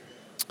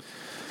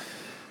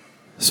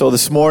So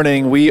this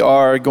morning we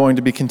are going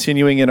to be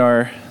continuing in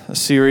our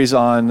series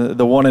on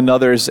the one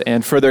another's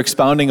and further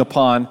expounding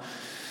upon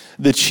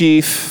the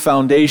chief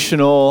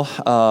foundational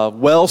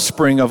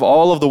wellspring of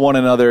all of the one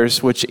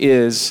another's, which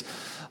is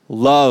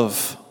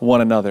love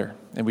one another.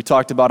 And we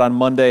talked about on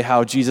Monday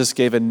how Jesus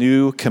gave a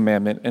new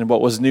commandment, and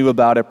what was new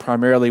about it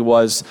primarily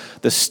was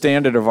the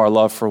standard of our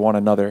love for one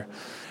another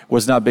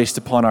was not based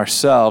upon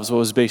ourselves, but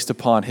was based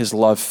upon his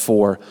love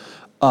for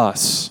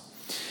us.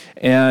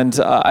 And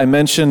I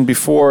mentioned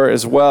before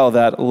as well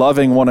that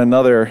loving one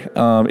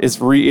another is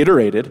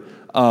reiterated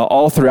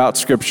all throughout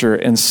Scripture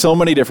in so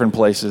many different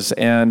places.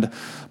 And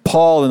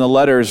Paul in the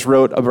letters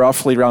wrote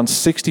roughly around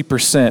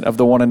 60% of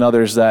the one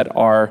another's that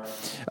are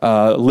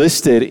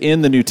listed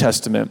in the New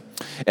Testament.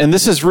 And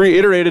this is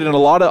reiterated in a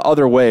lot of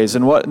other ways.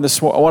 And what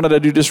I wanted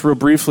to do just real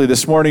briefly,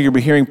 this morning you'll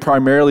be hearing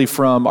primarily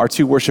from our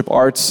two worship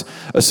arts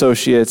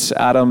associates,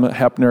 Adam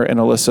Hepner and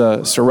Alyssa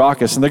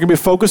Sirakis. And they're going to be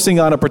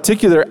focusing on a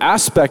particular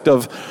aspect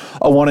of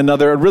one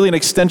another, and really an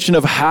extension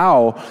of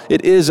how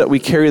it is that we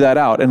carry that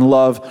out and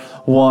love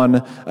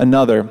one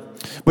another.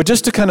 But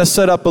just to kind of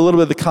set up a little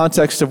bit of the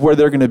context of where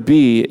they're going to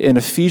be, in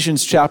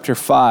Ephesians chapter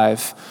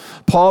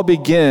 5, Paul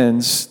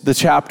begins the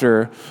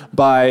chapter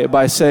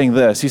by saying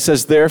this. He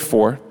says,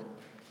 therefore,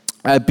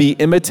 be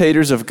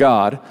imitators of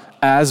God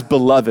as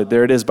beloved.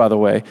 There it is, by the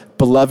way,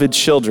 beloved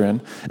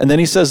children. And then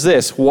he says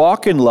this,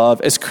 walk in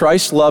love as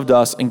Christ loved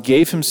us and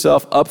gave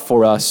himself up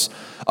for us,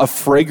 a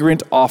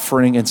fragrant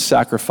offering and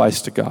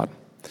sacrifice to God.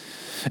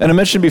 And I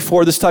mentioned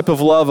before, this type of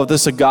love, of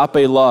this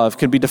agape love,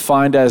 can be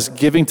defined as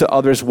giving to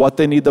others what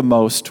they need the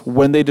most,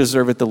 when they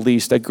deserve it the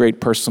least, at great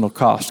personal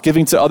cost.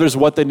 Giving to others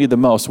what they need the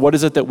most. What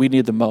is it that we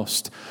need the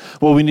most?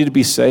 Well, we need to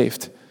be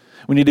saved.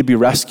 We need to be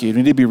rescued.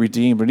 We need to be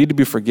redeemed. We need to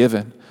be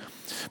forgiven.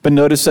 But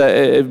notice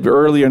that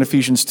earlier in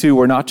Ephesians 2,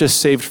 we're not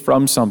just saved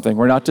from something.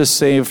 We're not just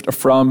saved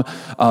from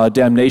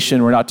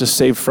damnation. We're not just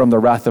saved from the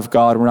wrath of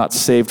God. We're not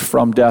saved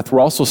from death. We're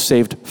also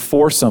saved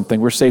for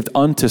something. We're saved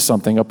unto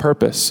something, a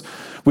purpose.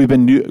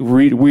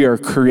 We are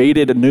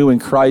created anew in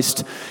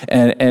Christ,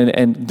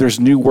 and there's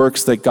new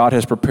works that God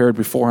has prepared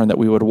beforehand that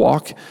we would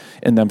walk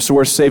in them. So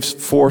we're saved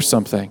for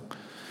something.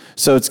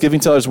 So it's giving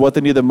to others what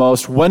they need the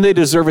most, when they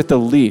deserve it the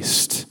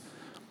least.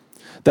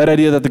 That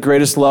idea that the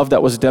greatest love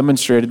that was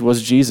demonstrated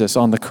was Jesus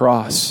on the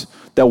cross.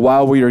 That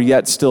while we are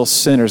yet still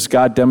sinners,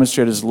 God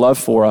demonstrated his love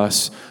for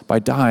us by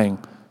dying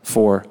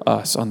for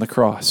us on the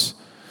cross.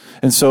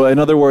 And so, in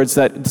other words,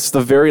 that it's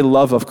the very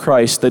love of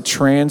Christ that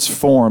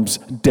transforms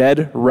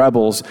dead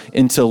rebels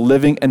into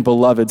living and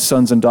beloved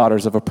sons and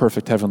daughters of a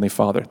perfect heavenly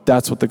Father.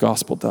 That's what the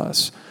gospel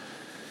does.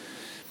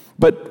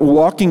 But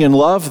walking in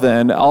love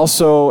then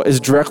also is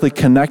directly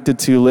connected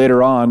to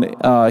later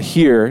on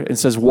here. It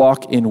says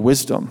walk in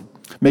wisdom,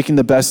 making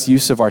the best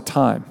use of our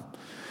time.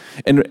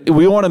 And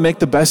we want to make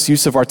the best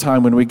use of our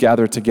time when we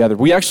gather together.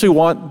 We actually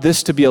want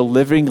this to be a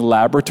living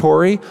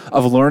laboratory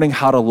of learning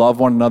how to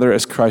love one another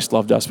as Christ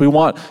loved us. We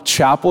want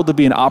chapel to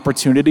be an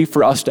opportunity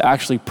for us to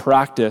actually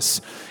practice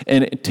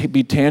and to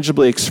be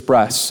tangibly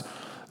express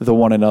the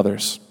one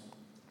another's.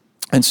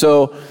 And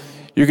so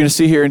you're going to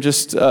see here in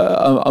just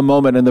a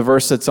moment in the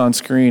verse that's on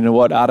screen and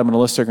what Adam and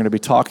Alyssa are going to be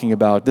talking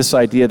about, this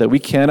idea that we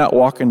cannot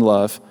walk in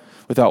love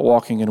without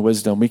walking in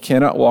wisdom. We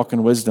cannot walk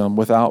in wisdom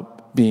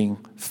without being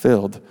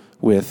filled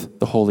with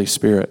the Holy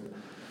Spirit.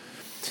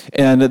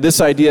 And this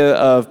idea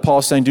of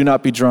Paul saying, do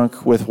not be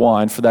drunk with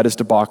wine, for that is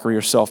debauchery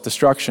or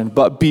self-destruction,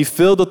 but be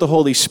filled with the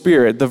Holy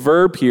Spirit. The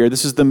verb here,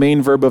 this is the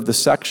main verb of the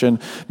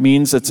section,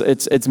 means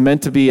it's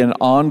meant to be an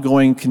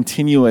ongoing,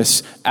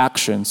 continuous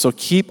action. So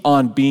keep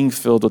on being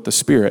filled with the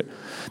Spirit.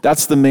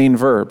 That's the main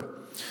verb.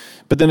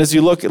 But then as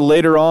you look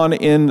later on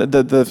in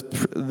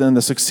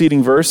the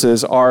succeeding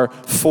verses are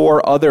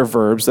four other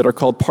verbs that are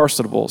called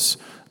participles.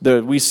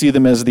 We see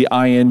them as the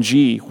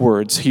ing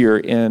words here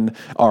in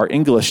our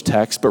English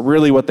text, but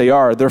really what they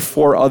are, they're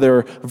four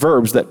other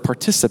verbs that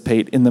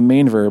participate in the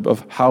main verb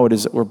of how it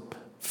is that we're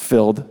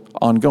filled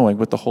ongoing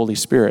with the Holy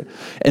Spirit.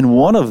 And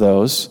one of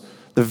those,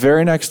 the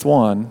very next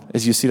one,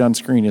 as you see it on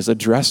screen, is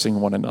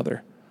addressing one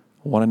another.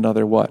 One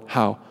another what?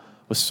 How?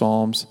 With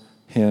psalms,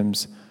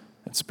 hymns,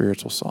 and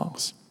spiritual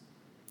songs.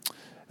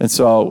 And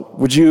so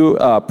would you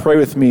pray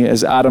with me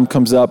as Adam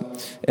comes up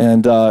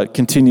and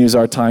continues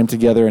our time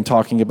together and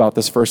talking about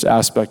this first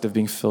aspect of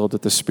being filled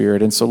with the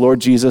Spirit. And so,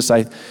 Lord Jesus,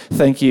 I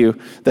thank you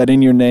that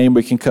in your name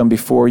we can come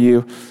before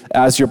you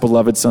as your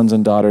beloved sons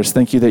and daughters.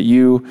 Thank you that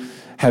you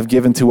have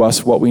given to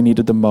us what we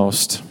needed the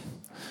most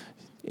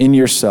in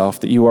yourself,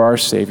 that you are our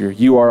Savior,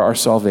 you are our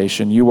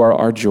salvation, you are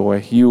our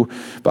joy, you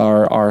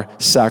are our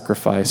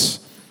sacrifice.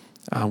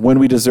 When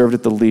we deserved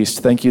it the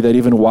least, thank you that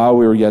even while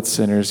we were yet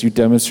sinners, you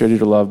demonstrated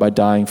your love by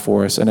dying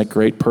for us and at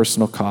great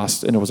personal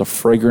cost, and it was a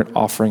fragrant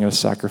offering and a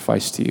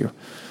sacrifice to you.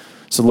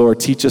 So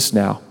Lord, teach us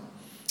now,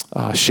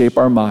 shape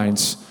our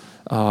minds,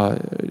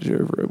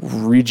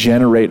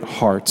 regenerate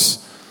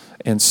hearts,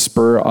 and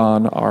spur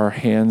on our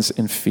hands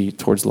and feet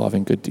towards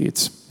loving good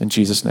deeds. In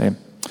Jesus' name,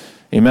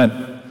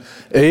 amen.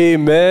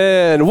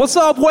 Amen. What's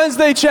up,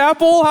 Wednesday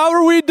Chapel? How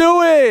are we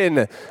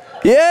doing?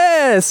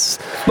 Yes.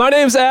 My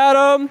name's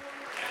Adam.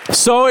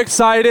 So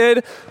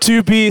excited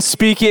to be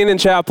speaking in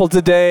chapel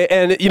today.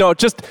 And,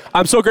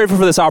 I'm so grateful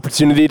for this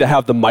opportunity to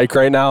have the mic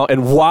right now.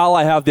 And while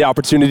I have the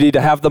opportunity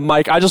to have the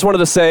mic, I just wanted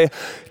to say,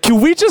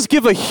 can we just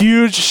give a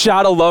huge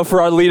shout of love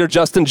for our leader,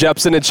 Justin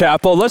Jepson in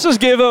chapel? Let's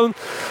just give him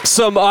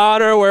some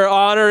honor where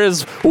honor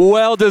is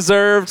well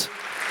deserved.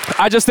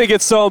 I just think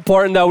it's so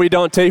important that we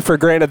don't take for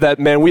granted that,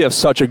 man, we have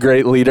such a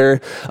great leader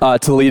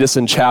to lead us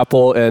in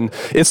chapel. And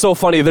it's so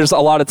funny, there's a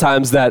lot of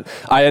times that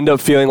I end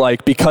up feeling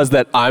like because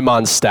that I'm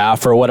on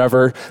staff or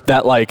whatever,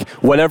 that like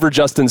whenever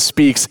Justin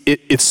speaks,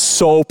 it's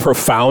so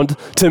profound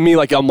to me.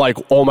 Like I'm like,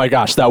 oh my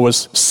gosh, that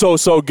was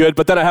so good.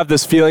 But then I have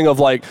this feeling of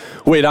like,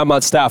 wait, I'm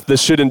on staff.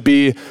 This shouldn't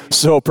be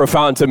so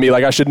profound to me.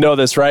 Like I should know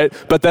this, right?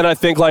 But then I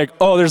think like,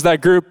 oh, there's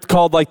that group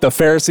called like the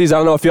Pharisees. I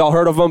don't know if y'all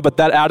heard of them, but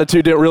that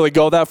attitude didn't really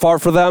go that far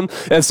for them.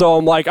 And so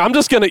I'm like, I'm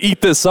just going to eat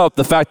this up,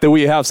 the fact that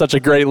we have such a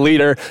great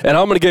leader, and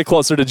I'm going to get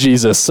closer to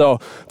Jesus. So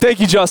thank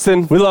you,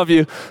 Justin. We love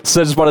you. So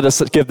I just wanted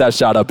to give that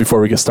shout out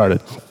before we get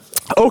started.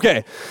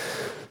 Okay.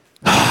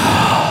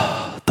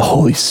 The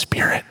Holy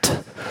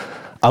Spirit.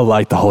 I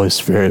like the Holy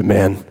Spirit,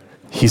 man.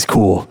 He's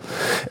cool.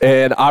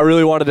 And I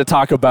really wanted to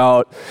talk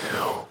about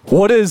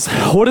what is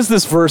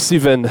this verse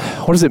even,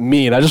 what does it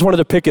mean? I just wanted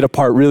to pick it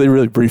apart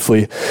really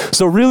briefly.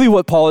 So really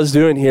what Paul is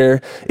doing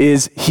here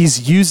is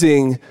he's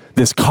using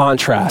this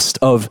contrast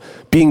of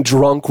being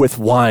drunk with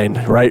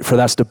wine, right? For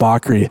that's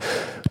debauchery.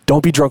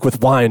 Don't be drunk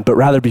with wine, but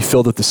rather be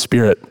filled with the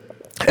Spirit.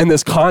 And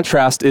this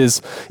contrast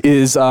is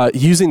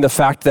using the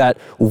fact that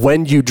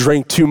when you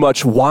drink too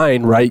much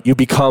wine, right, you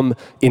become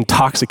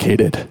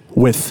intoxicated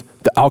with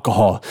the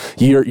alcohol.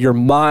 Your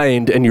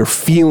mind and your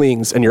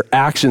feelings and your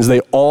actions, they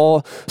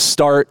all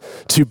start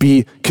to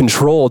be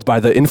controlled by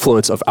the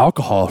influence of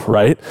alcohol,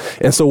 right?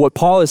 And so what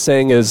Paul is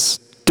saying is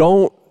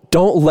don't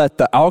let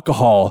the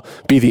alcohol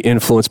be the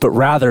influence, but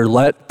rather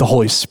let the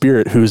Holy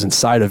Spirit who's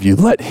inside of you,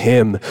 let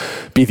him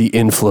be the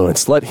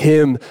influence. Let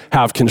him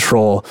have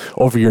control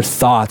over your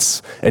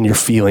thoughts and your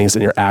feelings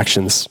and your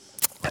actions.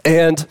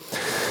 And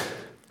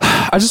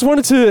I just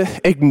wanted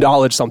to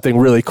acknowledge something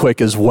really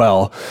quick as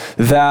well,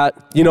 that,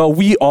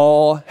 we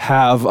all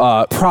have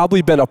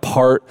probably been a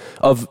part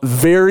of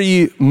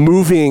very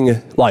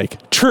moving,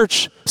 like,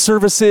 church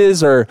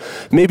services or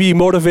maybe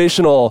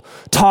motivational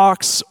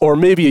talks or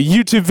maybe a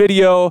YouTube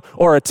video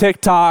or a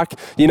TikTok.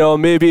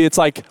 Maybe it's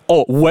like,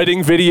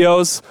 wedding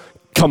videos.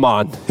 Come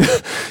on.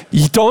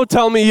 You don't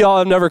tell me y'all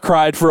have never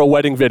cried for a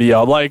wedding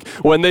video. Like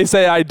when they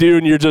say I do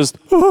and you're just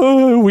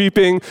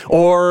weeping,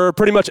 or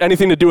pretty much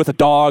anything to do with a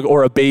dog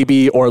or a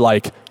baby or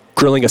like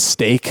grilling a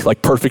steak,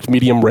 like perfect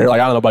medium rare. Like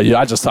I don't know about you,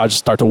 I just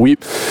start to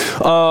weep.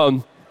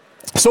 So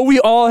we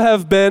all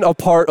have been a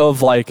part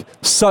of like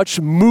such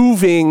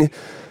moving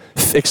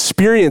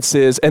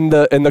experiences, and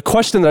the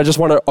question that I just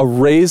want to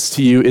raise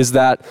to you is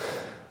that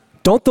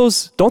don't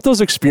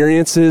those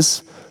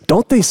experiences,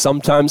 don't they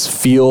sometimes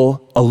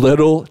feel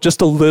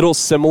just a little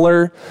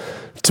similar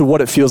to what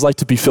it feels like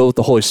to be filled with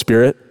the Holy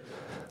Spirit?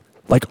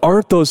 Like,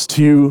 aren't those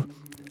two,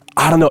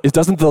 I don't know,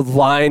 doesn't the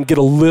line get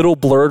a little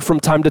blurred from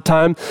time to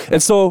time?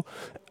 And so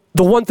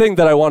the one thing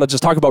that I want to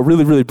just talk about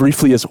really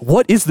briefly is,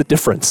 what is the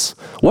difference?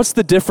 What's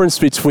the difference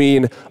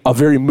between a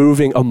very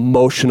moving,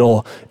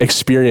 emotional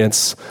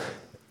experience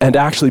and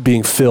actually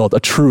being filled, a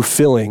true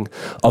filling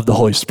of the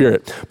Holy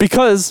Spirit?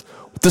 Because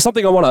there's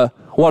something I want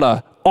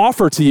to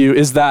offer to you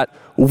is that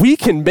we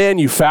can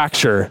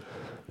manufacture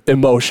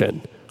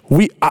emotion.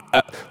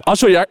 I'll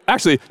show you.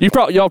 Actually,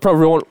 y'all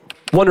probably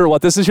wonder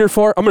what this is here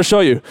for. I'm going to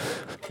show you.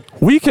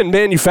 We can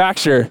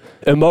manufacture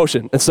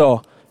emotion. And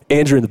so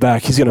Andrew in the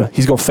back, he's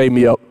gonna fade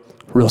me up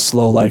real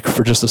slow, like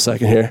for just a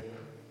second here.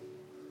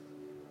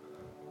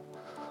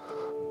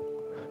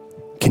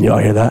 Can you all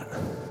hear that?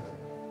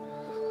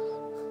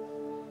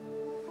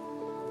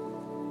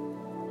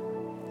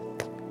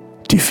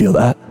 Do you feel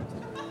that?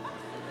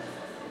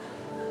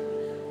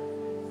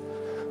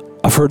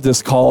 I've heard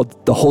this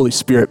called the Holy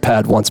Spirit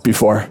pad once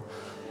before.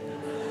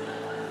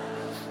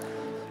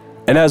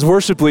 And as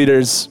worship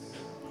leaders,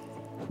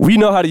 we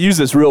know how to use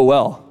this real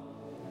well.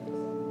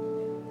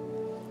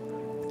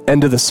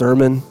 End of the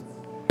sermon,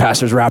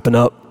 pastor's wrapping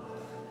up.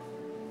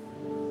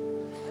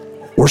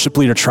 Worship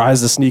leader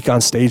tries to sneak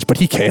on stage, but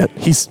he can't.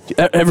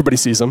 Everybody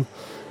sees him.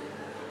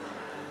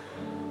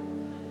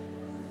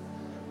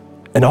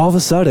 And all of a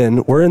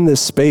sudden, we're in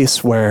this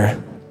space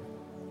where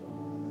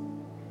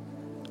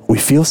we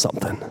feel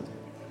something.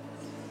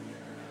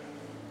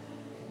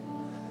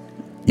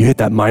 You hit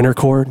that minor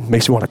chord,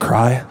 makes you want to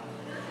cry.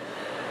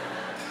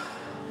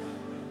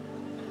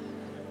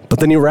 But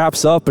then he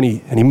wraps up and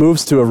he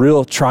moves to a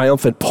real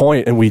triumphant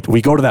point, and we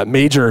go to that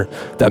major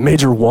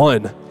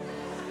one.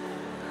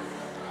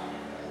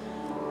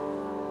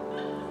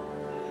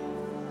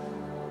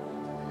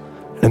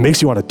 And it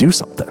makes you want to do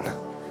something.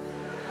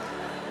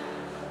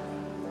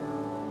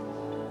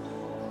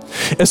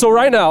 And so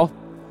right now,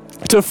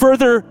 to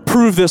further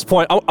prove this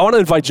point, I want to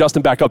invite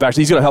Justin back up.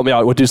 Actually, he's going to help me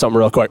out. We'll do something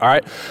real quick, all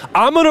right?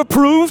 I'm going to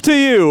prove to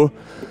you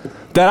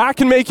that I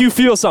can make you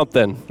feel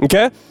something,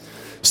 okay?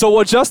 So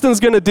what Justin's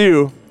going to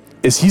do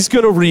is he's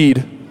going to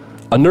read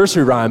a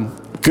nursery rhyme,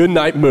 Good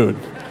Night Moon.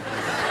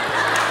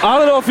 I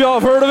don't know if y'all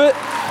have heard of it,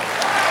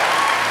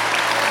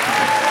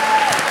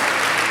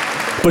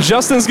 but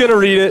Justin's gonna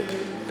read it.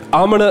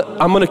 I'm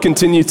gonna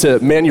continue to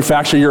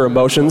manufacture your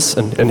emotions,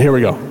 and here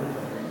we go.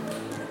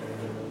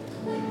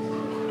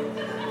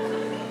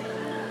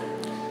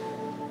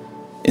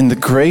 In the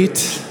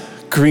great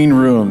green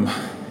room,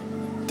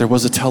 there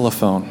was a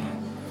telephone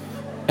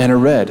and a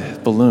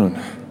red balloon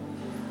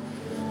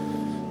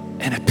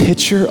and a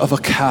picture of a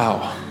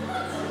cow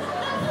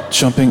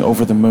jumping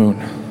over the moon.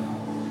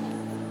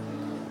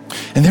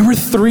 And there were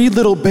 3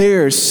 little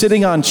bears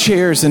sitting on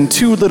chairs and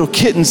 2 little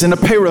kittens and a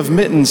pair of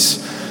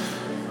mittens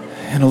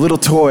and a little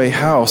toy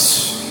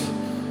house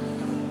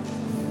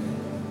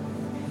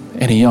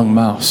and a young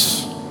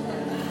mouse.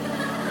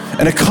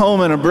 And a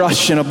comb and a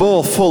brush and a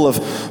bowl full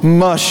of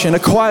mush and a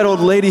quiet old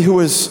lady who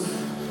was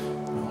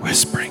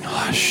whispering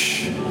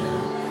hush.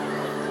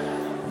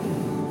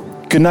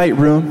 Good night,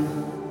 room.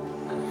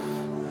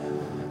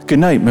 Good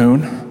night,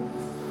 moon.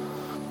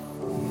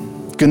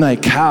 Good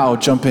night, cow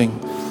jumping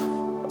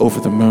over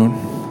the moon.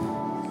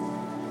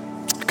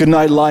 Good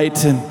night,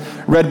 light and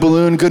red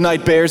balloon. Good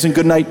night, bears and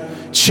good night,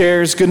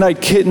 chairs. Good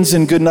night, kittens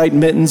and good night,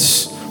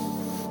 mittens.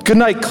 Good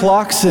night,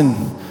 clocks and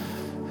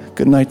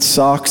good night,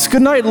 socks.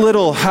 Good night,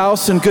 little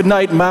house and good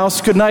night,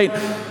 mouse. Good night,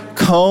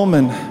 comb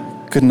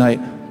and good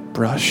night,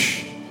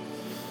 brush.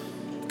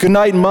 Good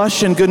night,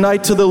 mush and good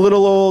night to the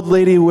little old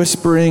lady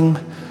whispering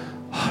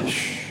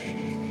hush.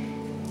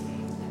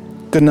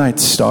 Good night,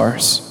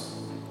 stars.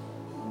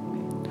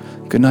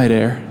 Good night,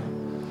 air.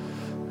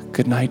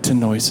 Good night to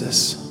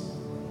noises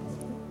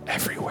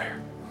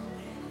everywhere.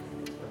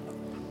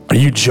 Are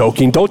you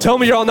joking? Don't tell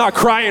me you're all not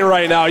crying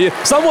right now.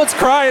 Someone's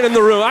crying in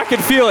the room. I can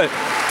feel it.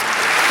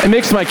 It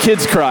makes my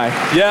kids cry.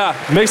 Yeah,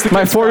 makes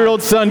my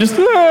 4-year-old son just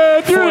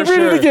read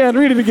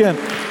it again.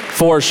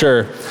 For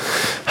sure.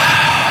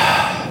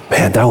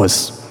 Man, that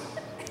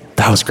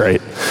was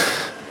great.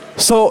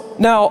 So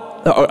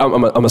now,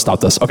 I'm gonna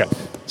stop this. Okay.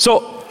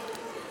 So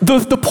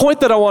the point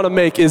that I want to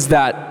make is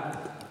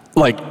that,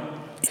 like,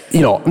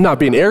 I'm not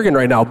being arrogant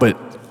right now, but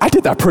I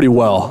did that pretty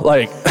well.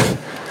 Like,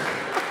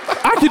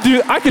 I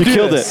could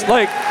do this.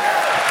 Like,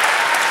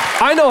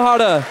 I know how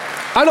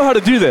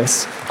to do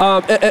this.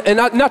 And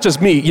not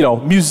just me,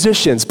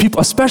 musicians, people,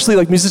 especially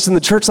like musicians in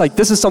the church, like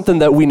this is something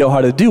that we know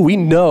how to do. We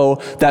know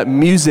that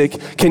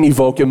music can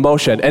evoke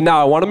emotion. And now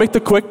I want to make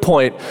the quick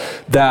point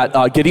that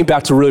getting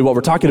back to really what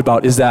we're talking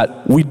about is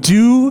that we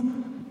do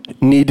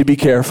need to be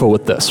careful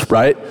with this,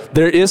 right?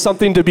 There is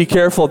something to be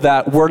careful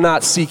that we're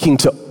not seeking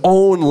to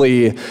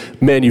only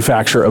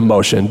manufacture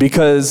emotion,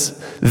 because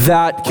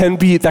that can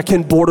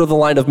border the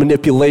line of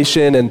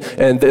manipulation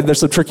and there's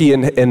some tricky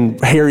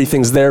and hairy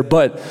things there.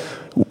 But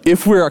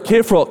if we are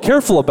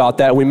careful about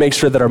that, we make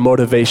sure that our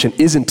motivation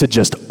isn't to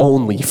just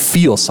only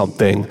feel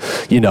something,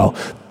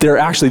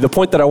 the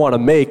point that I want to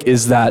make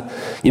is that,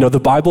 the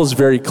Bible is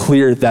very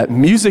clear that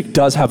music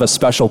does have a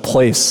special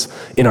place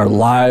in our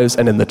lives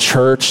and in the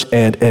church,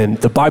 and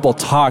the Bible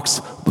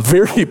talks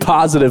very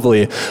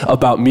positively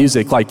about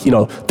music, like,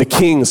 the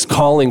kings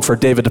calling for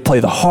David to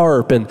play the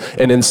harp, and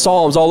in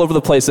Psalms all over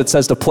the place it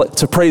says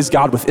to praise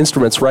God with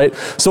instruments, right?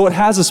 So it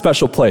has a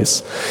special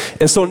place.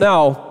 And so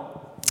now,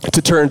 to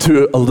turn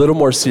to a little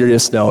more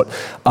serious note,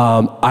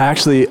 I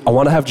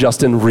want to have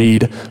Justin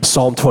read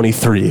Psalm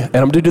 23, and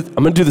I'm going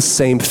to do the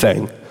same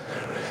thing.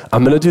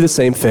 I'm going to do the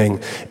same thing.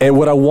 And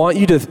what I want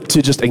you to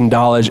just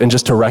acknowledge and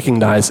just to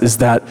recognize is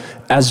that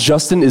as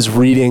Justin is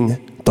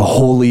reading the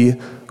holy,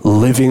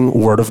 living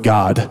Word of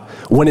God,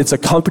 when it's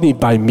accompanied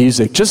by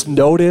music, just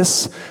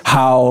notice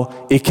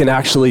how it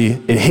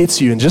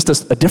hits you in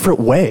just a different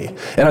way.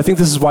 And I think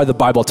this is why the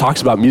Bible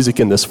talks about music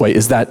in this way,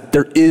 is that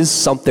there is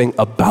something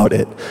about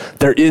it.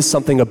 There is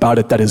something about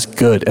it that is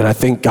good, and I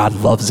think God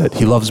loves it.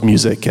 He loves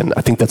music, and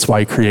I think that's why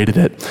He created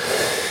it.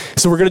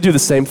 So we're going to do the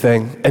same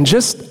thing, and I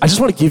just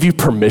want to give you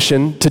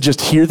permission to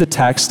just hear the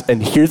text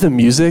and hear the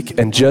music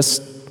and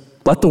just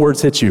let the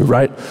words hit you,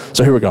 right?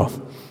 So here we go.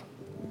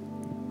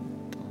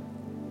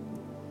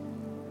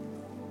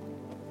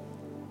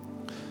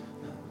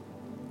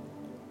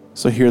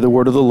 So hear the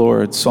word of the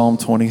Lord, Psalm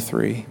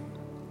 23.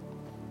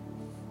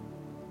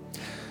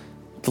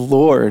 The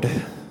Lord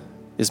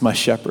is my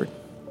shepherd.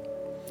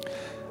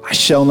 I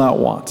shall not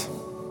want.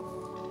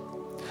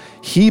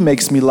 He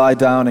makes me lie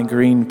down in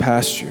green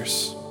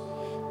pastures.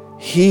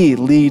 He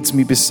leads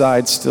me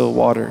beside still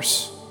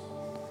waters.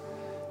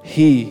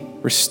 He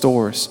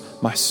restores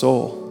my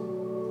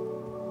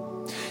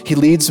soul. He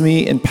leads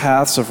me in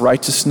paths of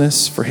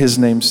righteousness for His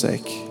name's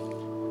sake.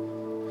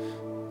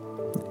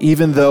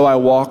 Even though I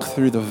walk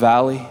through the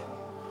valley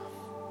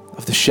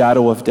of the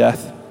shadow of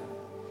death,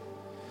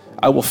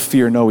 I will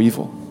fear no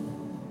evil,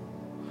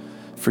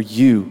 for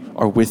you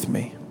are with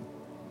me.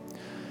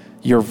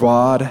 Your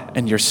rod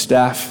and your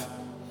staff,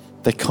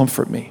 they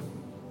comfort me.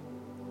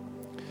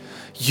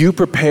 You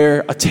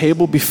prepare a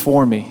table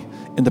before me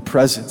in the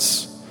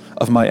presence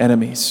of my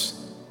enemies.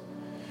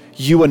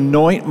 You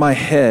anoint my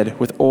head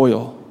with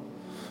oil.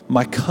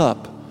 My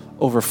cup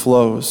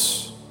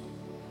overflows.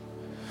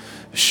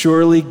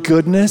 Surely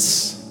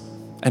goodness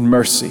and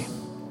mercy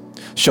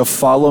shall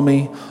follow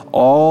me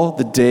all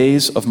the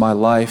days of my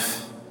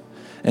life,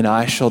 and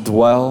I shall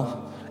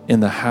dwell in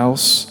the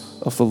house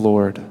of the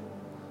Lord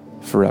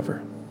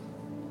forever.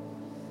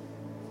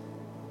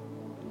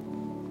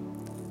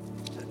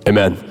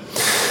 Amen.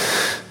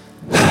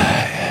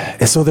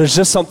 And so there's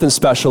just something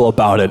special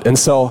about it. And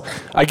so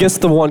I guess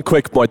the one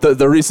quick point,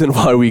 the reason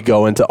why we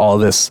go into all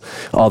this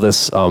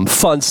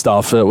fun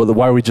stuff,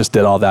 why we just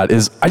did all that,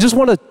 is I just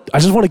want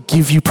to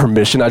give you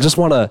permission. I just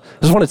want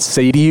to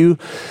say to you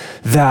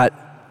that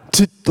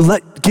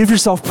give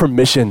yourself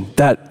permission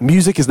that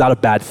music is not a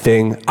bad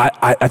thing.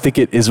 I think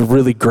it is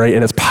really great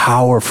and it's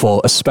powerful,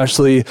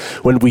 especially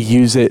when we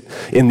use it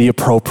in the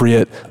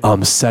appropriate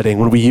setting,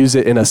 when we use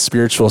it in a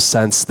spiritual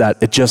sense, that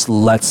it just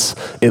lets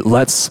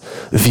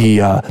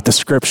the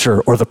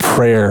scripture or the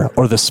prayer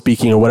or the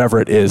speaking or whatever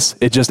it is,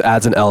 it just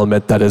adds an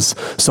element that is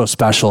so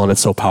special and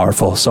it's so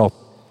powerful.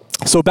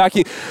 So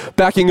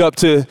backing up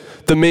to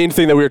the main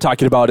thing that we were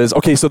talking about is,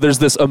 okay, so there's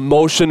this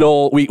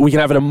emotional, we can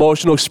have an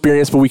emotional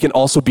experience, but we can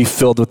also be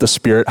filled with the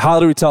Spirit. How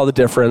do we tell the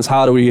difference?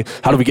 How do we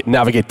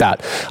navigate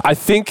that? I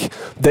think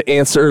the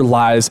answer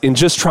lies in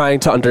just trying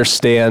to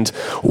understand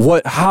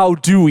how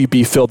do we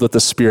be filled with the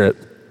Spirit?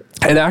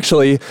 And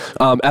actually,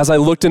 as I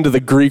looked into the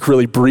Greek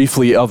really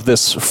briefly of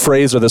this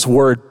phrase or this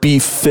word, be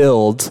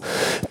filled.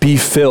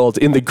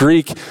 In the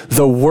Greek,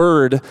 the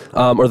word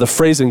or the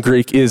phrase in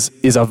Greek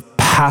is a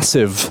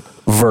passive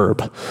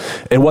verb.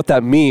 And what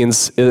that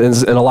means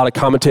is, and a lot of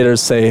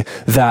commentators say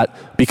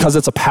that because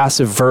it's a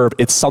passive verb,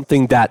 it's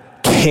something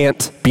that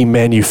can't be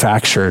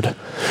manufactured,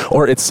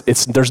 or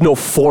there's no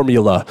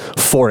formula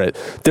for it.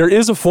 There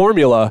is a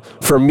formula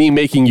for me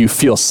making you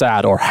feel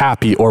sad or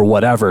happy or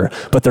whatever,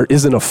 but there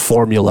isn't a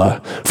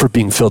formula for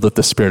being filled with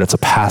the Spirit. It's a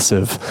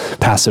passive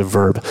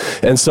verb.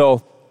 And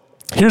so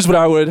here's what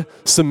I would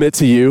submit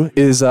to you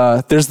is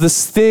there's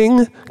this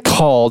thing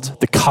called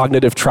the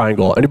cognitive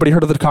triangle. Anybody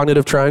heard of the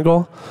cognitive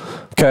triangle?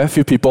 Okay, a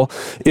few people.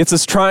 It's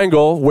this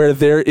triangle where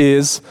there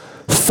is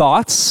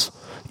thoughts,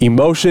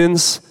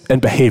 emotions,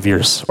 and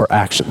behaviors or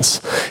actions.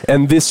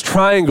 And this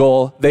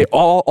triangle,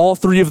 all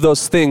three of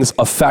those things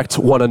affect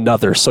one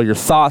another. So your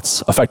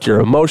thoughts affect your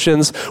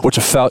emotions, which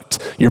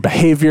affect your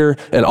behavior,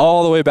 and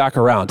all the way back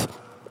around.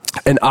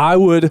 And I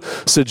would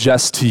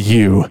suggest to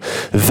you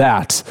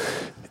that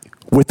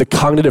with the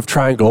cognitive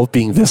triangle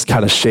being this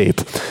kind of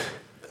shape,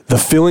 the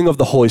filling of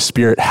the Holy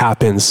Spirit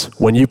happens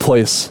when you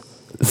place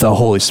the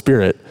Holy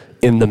Spirit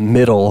in the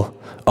middle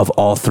of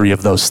all three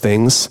of those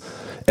things,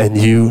 and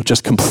you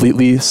just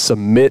completely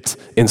submit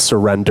and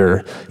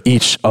surrender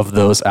each of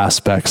those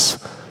aspects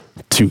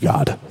to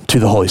God, to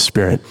the Holy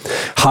Spirit.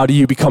 How do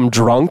you become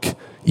drunk?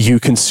 You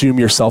consume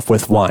yourself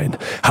with wine.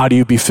 How do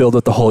you be filled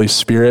with the Holy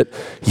Spirit?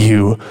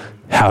 You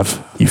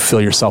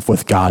fill yourself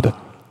with God.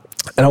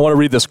 And I want to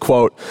read this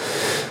quote.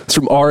 It's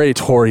from R.A.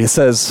 Torrey. It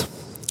says,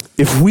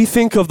 "If we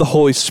think of the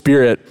Holy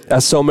Spirit,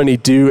 as so many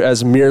do,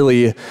 as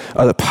merely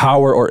the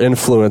power or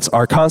influence,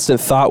 our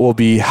constant thought will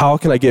be, how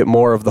can I get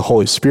more of the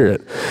Holy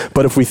Spirit?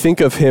 But if we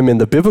think of him in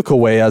the biblical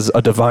way as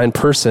a divine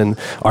person,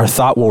 our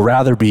thought will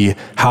rather be,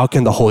 how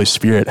can the Holy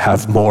Spirit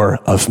have more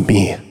of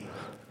me?"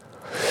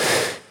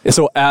 And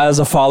so as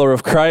a follower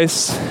of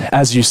Christ,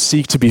 as you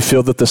seek to be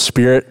filled with the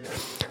Spirit,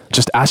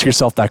 just ask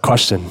yourself that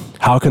question.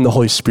 How can the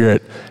Holy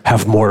Spirit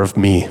have more of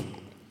me?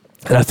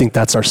 And I think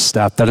that's our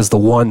step. That is the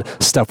one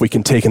step we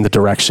can take in the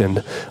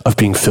direction of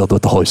being filled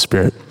with the Holy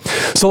Spirit.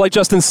 So like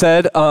Justin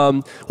said,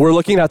 we're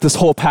looking at this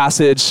whole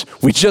passage.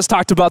 We just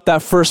talked about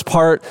that first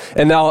part,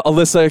 and now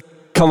Alyssa,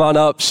 come on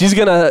up. She's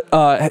gonna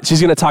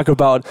talk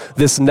about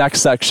this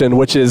next section,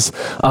 which is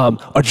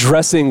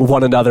addressing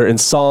one another in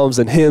psalms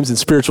and hymns and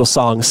spiritual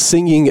songs,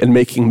 singing and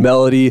making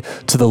melody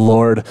to the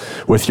Lord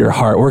with your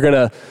heart. We're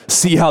gonna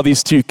see how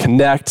these two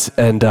connect,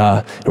 and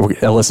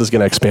Alyssa's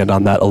gonna expand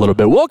on that a little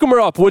bit. Welcome her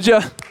up, would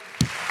you?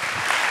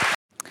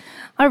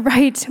 All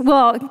right.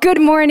 Well, good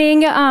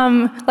morning.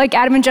 Like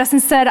Adam and Justin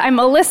said, I'm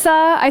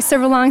Alyssa. I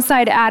serve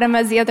alongside Adam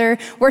as the other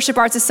worship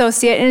arts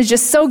associate, and it's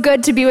just so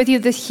good to be with you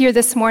here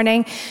this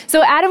morning.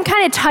 So Adam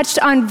kind of touched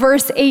on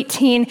verse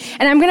 18,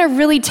 and I'm going to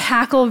really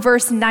tackle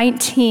verse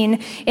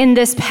 19 in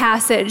this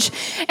passage.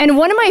 And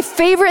one of my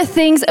favorite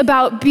things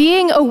about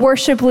being a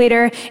worship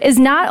leader is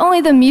not only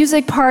the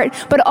music part,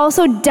 but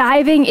also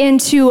diving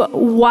into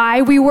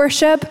why we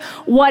worship,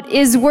 what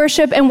is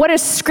worship, and what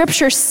does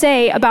Scripture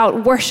say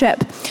about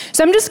worship.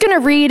 So I'm just going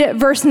to read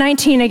verse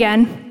 19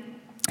 again.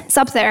 It's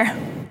up there.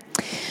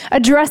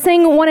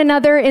 Addressing one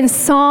another in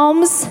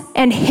psalms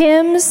and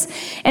hymns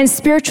and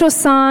spiritual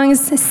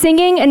songs,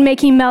 singing and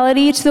making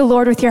melody to the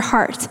Lord with your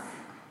heart.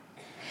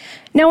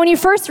 Now, when you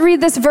first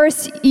read this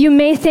verse, you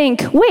may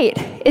think, wait,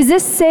 is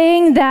this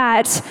saying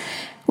that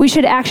we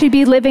should actually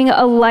be living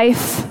a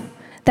life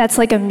that's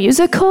like a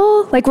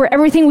musical? Like where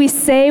everything we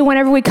say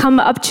whenever we come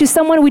up to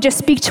someone, we just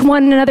speak to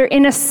one another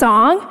in a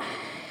song?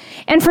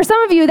 And for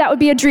some of you, that would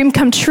be a dream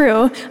come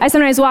true. I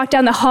sometimes walk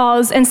down the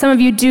halls, and some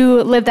of you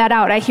do live that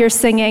out. I hear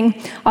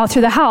singing all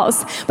through the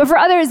halls. But for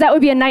others, that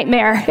would be a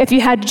nightmare if you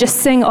had to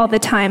just sing all the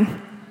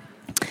time.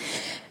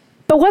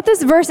 But what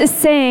this verse is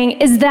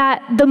saying is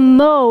that the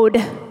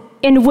mode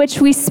in which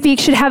we speak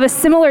should have a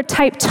similar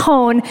type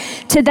tone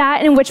to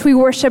that in which we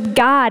worship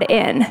God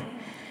in.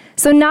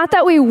 So not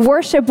that we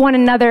worship one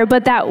another,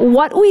 but that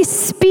what we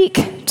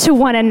speak to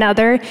one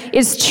another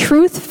is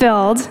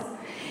truth-filled,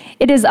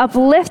 it is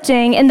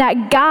uplifting, and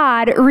that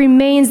God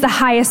remains the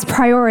highest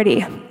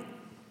priority.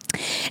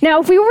 Now,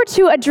 if we were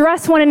to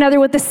address one another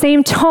with the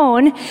same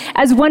tone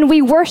as when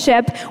we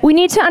worship, we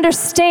need to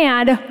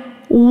understand,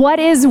 what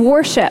is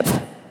worship?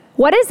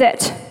 What is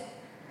it?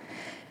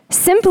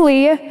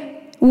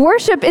 Simply,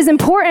 worship is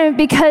important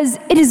because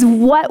it is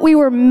what we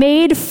were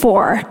made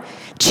for.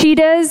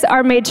 Cheetahs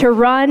are made to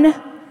run.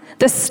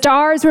 The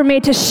stars were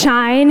made to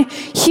shine.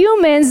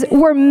 Humans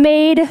were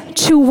made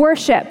to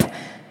worship.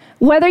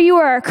 Whether you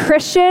are a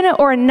Christian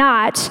or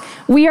not,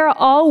 we are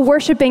all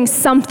worshiping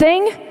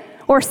something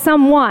or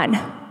someone.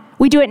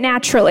 We do it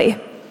naturally.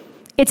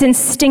 It's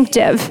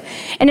instinctive.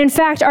 And in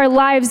fact, our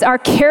lives are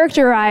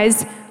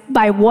characterized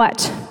by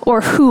what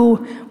or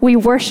who we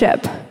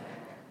worship.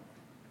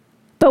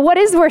 But what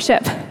is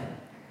worship?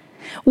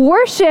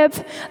 Worship,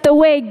 the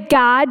way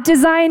God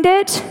designed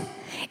it,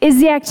 is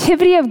the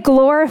activity of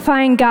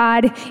glorifying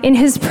God in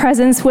his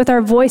presence with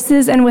our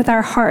voices and with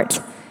our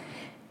heart.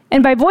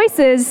 And by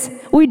voices,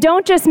 we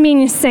don't just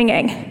mean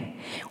singing.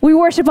 We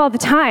worship all the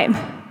time.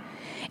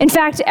 In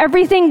fact,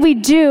 everything we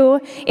do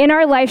in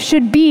our life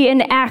should be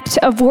an act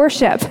of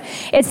worship.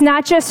 It's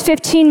not just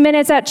 15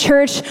 minutes at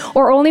church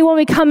or only when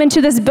we come into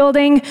this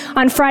building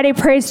on Friday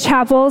praise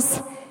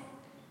chapels.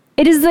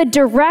 It is the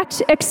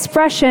direct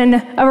expression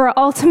of our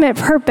ultimate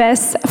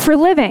purpose for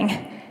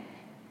living.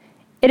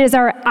 It is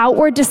our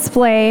outward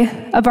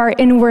display of our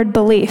inward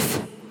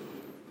belief.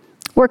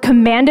 We're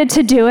commanded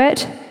to do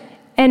it,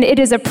 and it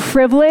is a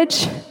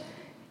privilege,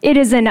 it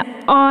is an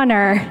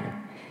honor,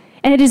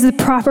 and it is the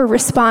proper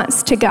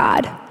response to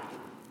God.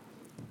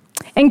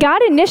 And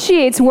God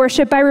initiates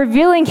worship by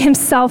revealing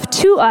himself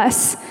to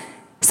us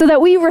so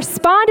that we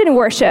respond in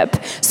worship.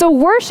 So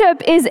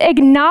worship is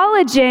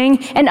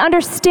acknowledging and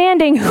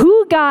understanding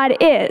who God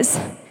is.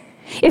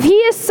 If he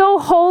is so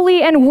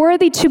holy and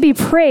worthy to be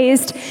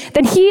praised,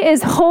 then he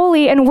is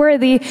holy and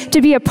worthy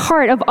to be a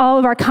part of all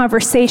of our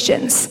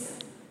conversations.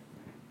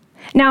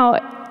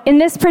 Now, in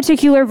this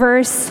particular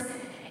verse,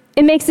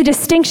 it makes a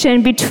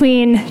distinction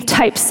between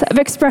types of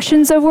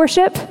expressions of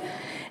worship. It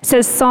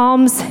says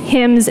psalms,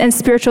 hymns, and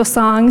spiritual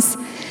songs.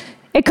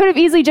 It could have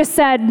easily just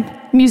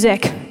said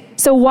music.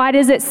 So why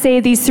does it say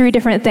these three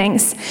different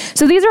things?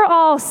 So these are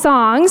all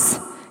songs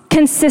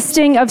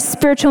consisting of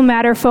spiritual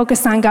matter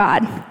focused on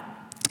God.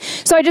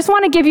 So I just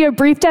want to give you a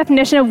brief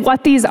definition of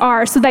what these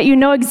are so that you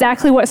know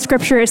exactly what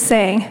Scripture is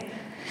saying.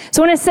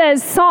 So when it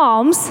says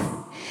psalms,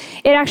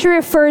 it actually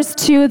refers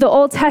to the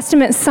Old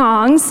Testament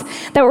songs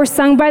that were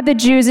sung by the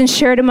Jews and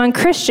shared among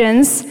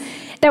Christians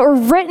that were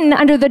written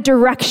under the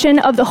direction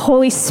of the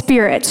Holy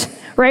Spirit,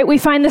 right? We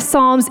find the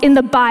Psalms in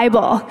the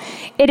Bible.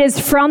 It is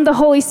from the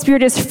Holy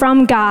Spirit, it is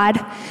from God.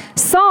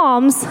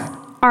 Psalms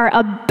are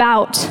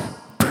about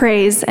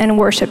praise and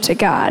worship to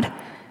God.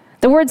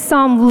 The word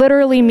psalm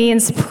literally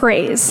means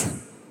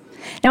praise.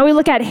 Now we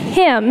look at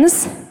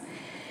hymns.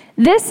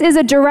 This is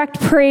a direct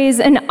praise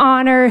and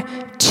honor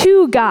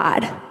to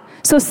God.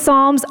 So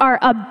psalms are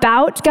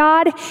about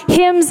God.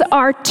 Hymns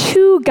are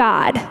to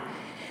God.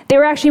 They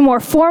were actually more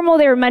formal.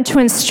 They were meant to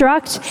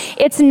instruct.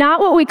 It's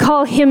not what we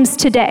call hymns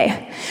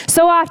today.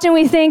 So often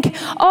we think,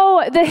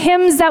 oh, the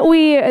hymns that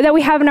we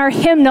have in our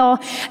hymnal,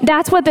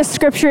 that's what the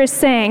Scripture is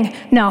saying.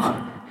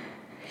 No.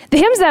 The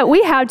hymns that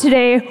we have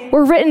today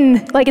were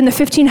written like in the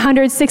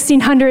 1500s,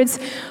 1600s,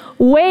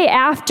 way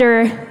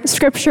after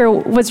Scripture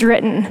was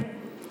written.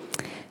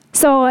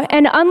 So,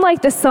 and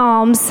unlike the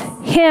Psalms,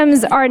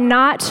 hymns are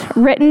not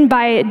written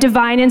by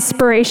divine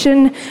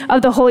inspiration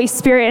of the Holy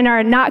Spirit and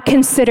are not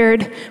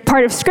considered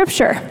part of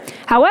Scripture.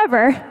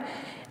 However,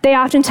 they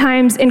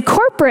oftentimes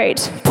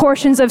incorporate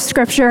portions of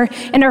Scripture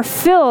and are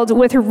filled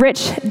with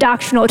rich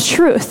doctrinal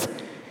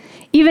truth.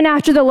 Even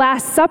after the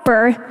Last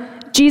Supper,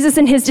 Jesus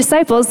and his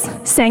disciples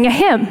sang a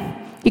hymn.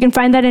 You can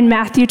find that in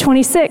Matthew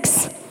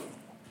 26.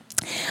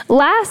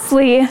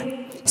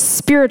 Lastly,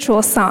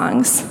 spiritual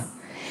songs.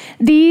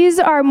 These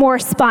are more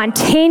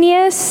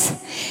spontaneous.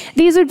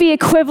 These would be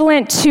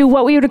equivalent to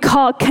what we would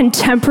call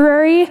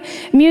contemporary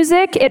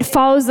music. It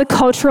follows the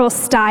cultural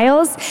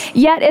styles,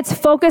 yet it's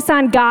focused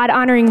on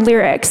God-honoring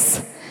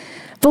lyrics.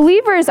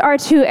 Believers are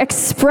to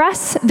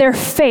express their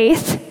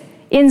faith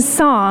in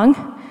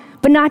song,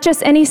 but not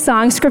just any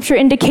song. Scripture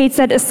indicates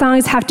that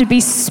songs have to be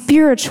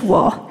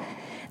spiritual.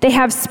 They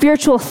have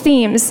spiritual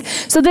themes.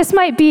 So this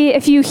might be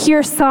if you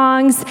hear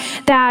songs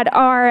that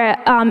are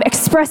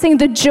expressing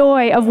the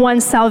joy of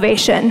one's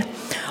salvation,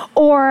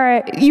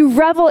 or you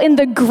revel in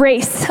the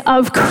grace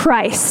of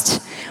Christ,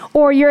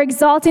 or you're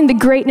exalting the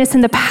greatness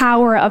and the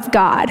power of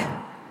God.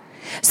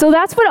 So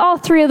that's what all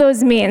three of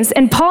those means.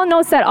 And Paul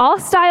notes that all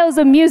styles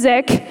of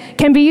music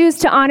can be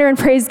used to honor and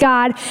praise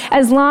God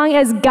as long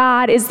as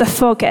God is the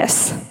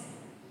focus.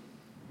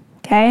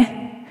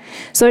 Okay?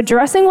 So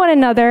addressing one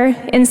another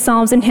in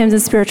psalms and hymns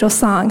and spiritual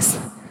songs,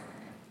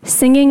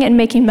 singing and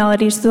making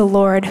melodies to the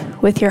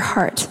Lord with your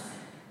heart.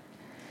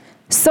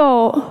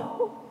 So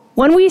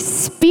When we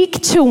speak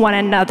to one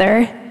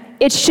another,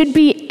 it should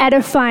be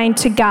edifying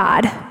to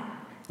God,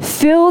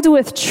 filled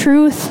with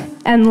truth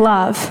and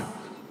love.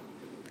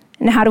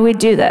 And how do we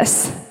do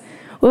this?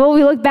 Well,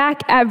 we look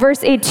back at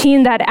verse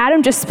 18 that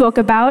Adam just spoke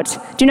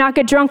about. Do not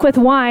get drunk with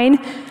wine,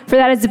 for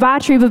that is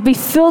debauchery, but be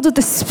filled with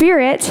the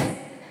Spirit.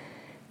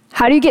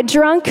 How do you get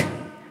drunk?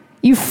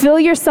 You fill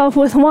yourself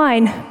with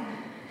wine.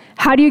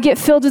 How do you get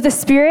filled with the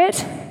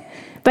Spirit?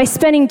 By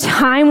spending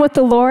time with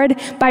the Lord,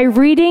 by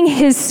reading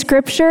His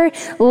scripture,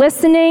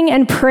 listening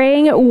and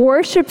praying,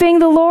 worshiping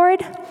the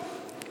Lord.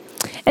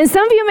 And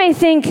some of you may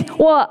think,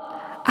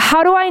 well,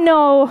 how do I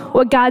know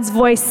what God's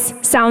voice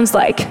sounds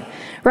like?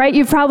 Right?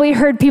 You've probably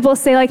heard people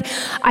say like,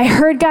 I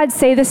heard God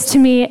say this to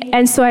me,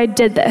 and so I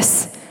did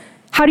this.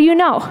 How do you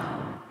know?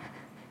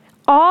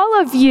 All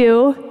of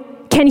you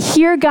can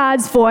hear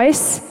God's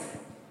voice.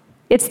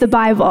 It's the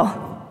Bible.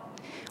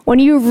 When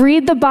you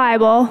read the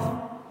Bible,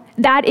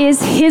 that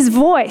is His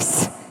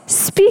voice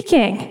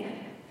speaking.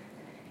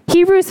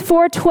 Hebrews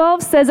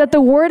 4:12 says that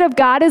the Word of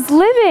God is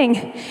living,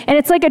 and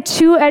it's like a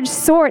two-edged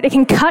sword. It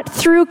can cut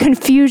through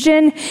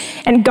confusion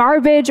and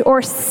garbage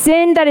or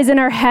sin that is in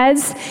our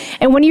heads.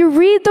 And when you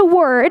read the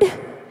Word,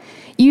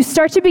 you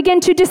start to begin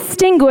to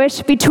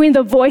distinguish between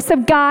the voice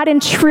of God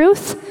and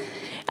truth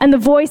and the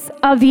voice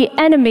of the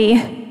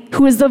enemy,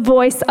 who is the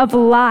voice of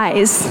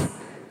lies.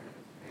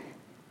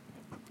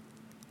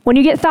 When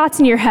you get thoughts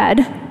in your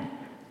head,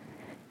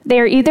 they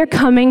are either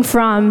coming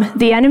from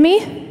the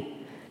enemy,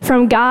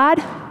 from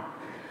God,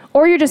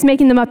 or you're just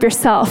making them up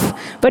yourself.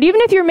 But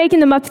even if you're making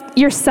them up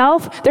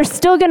yourself, they're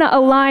still going to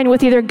align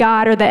with either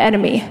God or the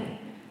enemy.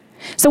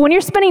 So when you're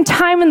spending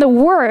time in the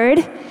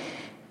Word,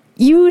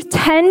 you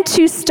tend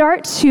to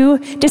start to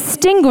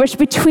distinguish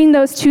between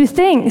those two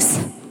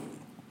things.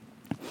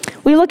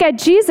 We look at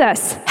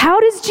Jesus. How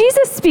does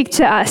Jesus speak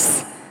to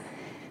us?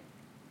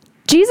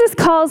 Jesus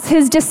calls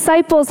His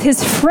disciples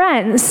His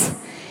friends.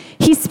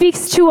 He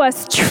speaks to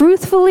us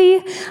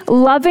truthfully,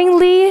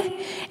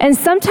 lovingly, and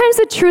sometimes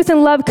the truth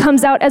and love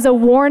comes out as a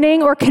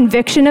warning or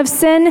conviction of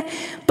sin,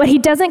 but He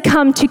doesn't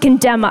come to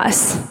condemn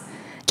us.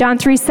 John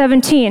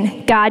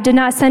 3:17, God did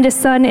not send His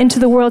Son into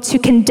the world to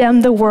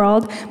condemn the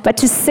world, but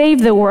to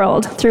save the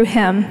world through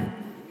Him.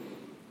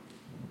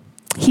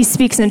 He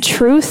speaks in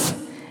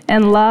truth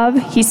and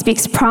love. He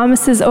speaks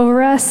promises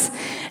over us.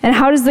 And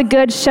how does the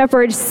good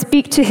shepherd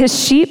speak to his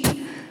sheep?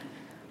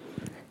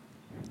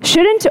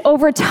 Shouldn't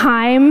over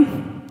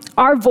time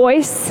our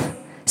voice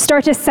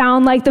start to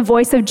sound like the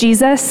voice of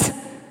Jesus?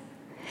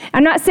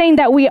 I'm not saying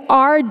that we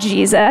are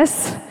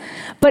Jesus,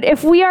 but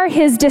if we are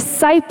His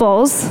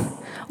disciples,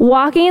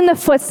 walking in the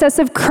footsteps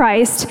of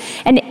Christ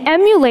and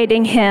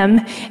emulating Him,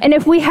 and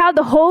if we have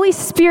the Holy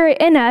Spirit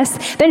in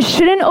us, then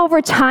shouldn't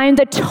over time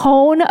the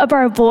tone of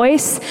our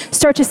voice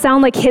start to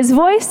sound like His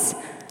voice?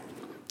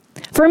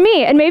 For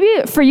me, and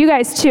maybe for you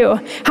guys too,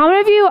 how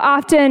many of you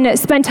often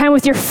spend time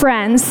with your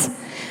friends,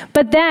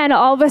 but then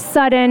all of a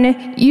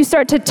sudden you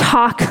start to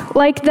talk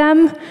like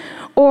them,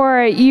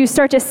 or you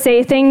start to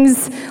say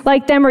things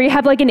like them, or you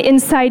have like an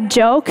inside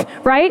joke,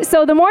 right?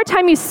 So the more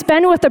time you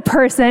spend with a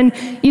person,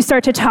 you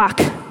start to talk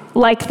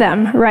like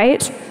them, right?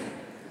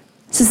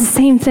 This is the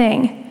same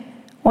thing.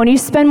 When you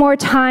spend more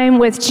time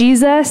with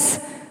Jesus,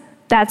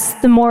 that's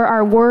the more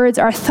our words,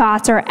 our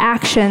thoughts, our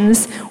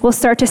actions will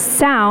start to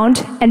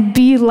sound and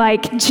be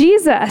like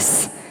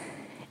Jesus.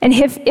 And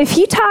if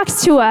He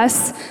talks to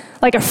us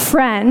like a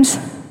friend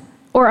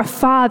or a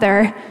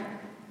father,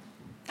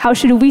 how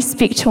should we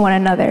speak to one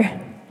another?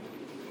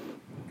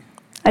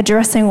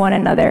 Addressing one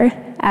another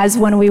as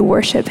when we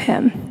worship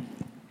Him.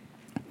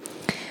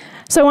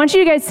 So I want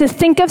you guys to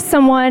think of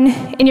someone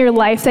in your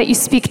life that you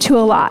speak to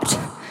a lot,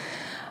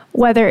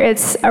 whether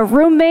it's a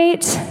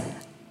roommate,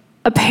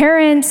 a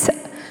parent,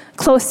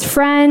 close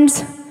friend,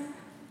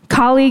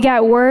 colleague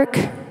at work,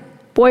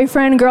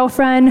 boyfriend,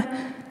 girlfriend,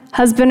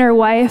 husband or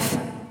wife.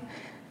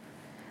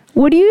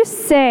 Would you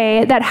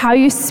say that how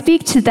you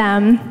speak to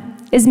them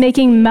is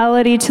making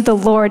melody to the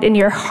Lord in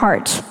your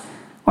heart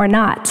or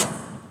not?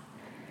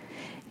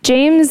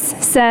 James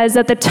says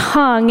that the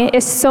tongue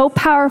is so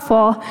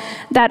powerful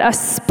that a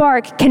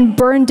spark can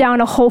burn down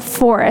a whole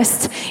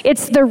forest.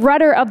 It's the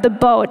rudder of the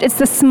boat. It's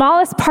the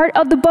smallest part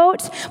of the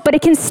boat, but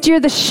it can steer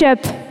the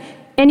ship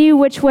any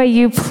which way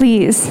you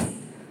please.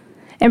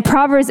 And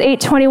Proverbs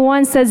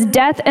 8:21 says,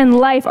 death and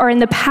life are in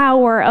the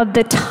power of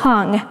the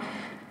tongue.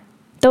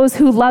 Those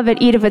who love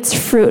it eat of its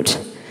fruit.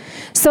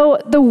 So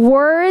the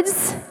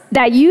words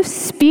that you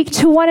speak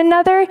to one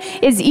another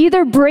is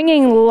either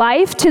bringing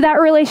life to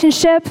that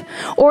relationship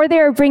or they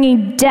are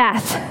bringing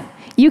death.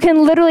 You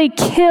can literally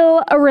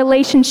kill a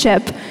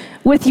relationship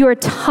with your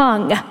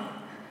tongue.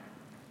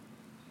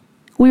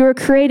 We were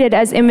created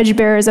as image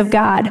bearers of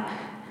God.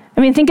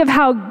 I mean, think of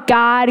how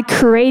God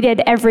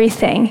created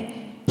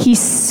everything. He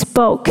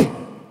spoke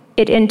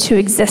it into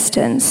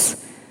existence.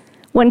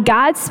 When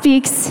God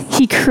speaks,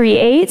 He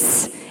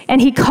creates and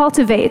He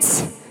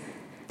cultivates.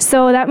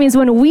 So that means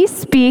when we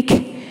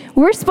speak,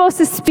 we're supposed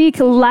to speak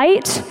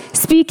light,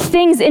 speak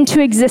things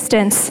into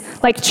existence,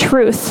 like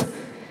truth,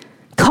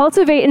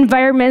 cultivate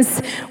environments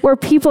where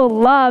people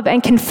love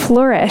and can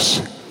flourish.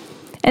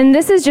 And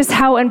this is just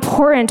how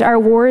important our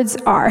words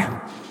are.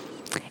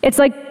 It's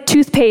like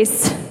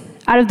toothpaste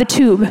out of the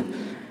tube.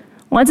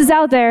 Once it's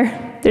out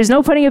there, there's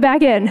no putting it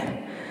back in.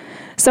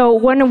 So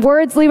when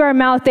words leave our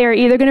mouth, they are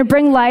either going to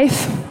bring life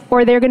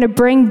or they're going to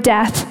bring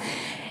death.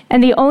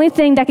 And the only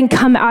thing that can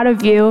come out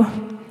of you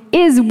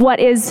is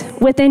what is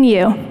within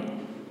you.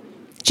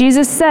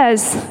 Jesus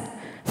says,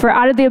 "For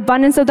out of the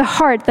abundance of the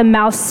heart, the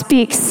mouth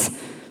speaks."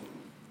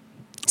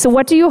 So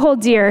what do you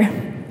hold dear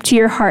to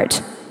your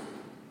heart?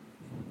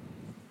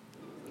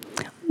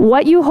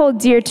 What you hold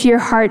dear to your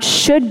heart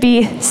should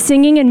be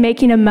singing and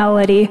making a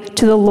melody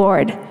to the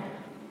Lord.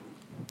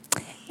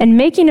 And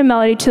making a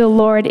melody to the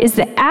Lord is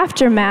the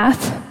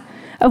aftermath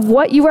of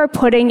what you are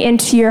putting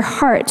into your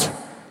heart.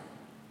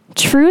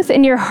 Truth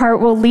in your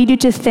heart will lead you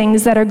to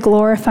things that are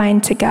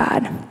glorifying to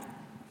God.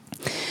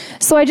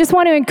 So I just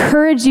want to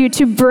encourage you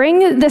to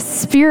bring the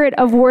spirit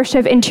of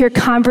worship into your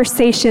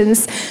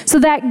conversations so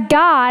that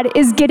God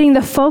is getting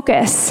the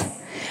focus.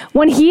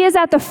 When He is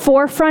at the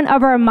forefront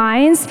of our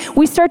minds,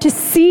 we start to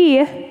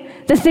see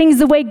the things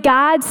the way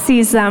God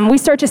sees them. We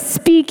start to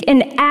speak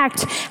and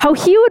act how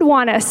He would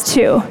want us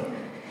to.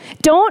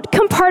 Don't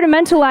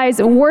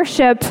compartmentalize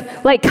worship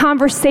like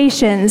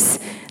conversations.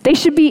 They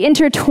should be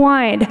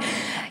intertwined.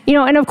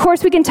 And of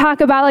course we can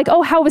talk about like,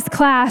 oh, how was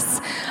class?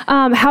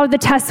 How the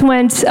test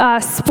went,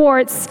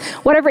 sports,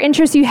 whatever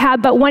interests you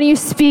have. But when you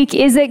speak,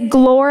 is it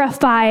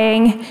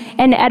glorifying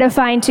and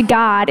edifying to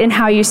God in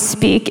how you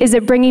speak? Is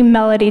it bringing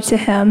melody to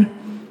Him?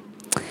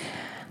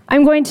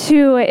 I'm going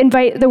to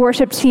invite the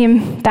worship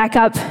team back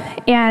up,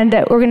 and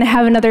we're going to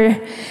have another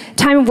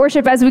time of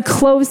worship as we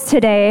close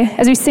today,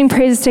 as we sing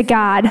praises to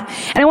God.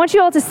 And I want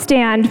you all to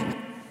stand.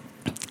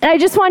 And I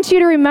just want you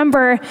to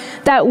remember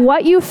that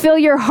what you fill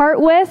your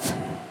heart with,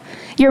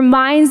 your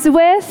minds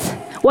with,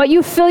 what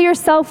you fill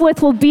yourself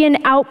with will be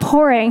an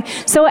outpouring.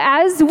 So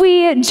as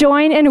we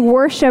join in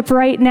worship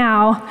right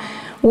now,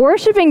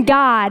 worshiping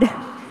God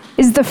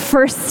is the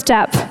first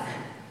step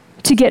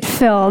to get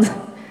filled.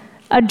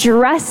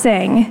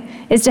 Addressing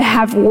is to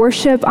have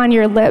worship on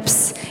your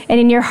lips and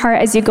in your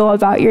heart as you go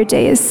about your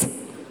days.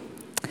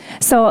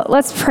 So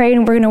let's pray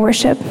and we're going to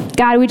worship.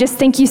 God, we just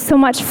thank you so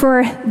much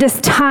for this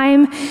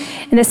time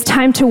and this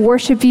time to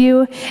worship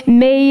you.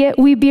 May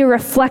we be a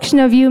reflection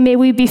of you. May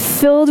we be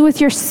filled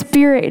with your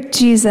Spirit,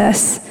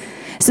 Jesus,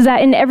 so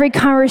that in every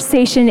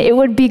conversation it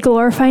would be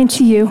glorifying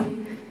to you.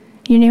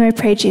 In your name I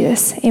pray,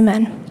 Jesus.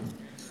 Amen.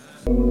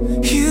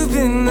 You've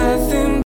been nothing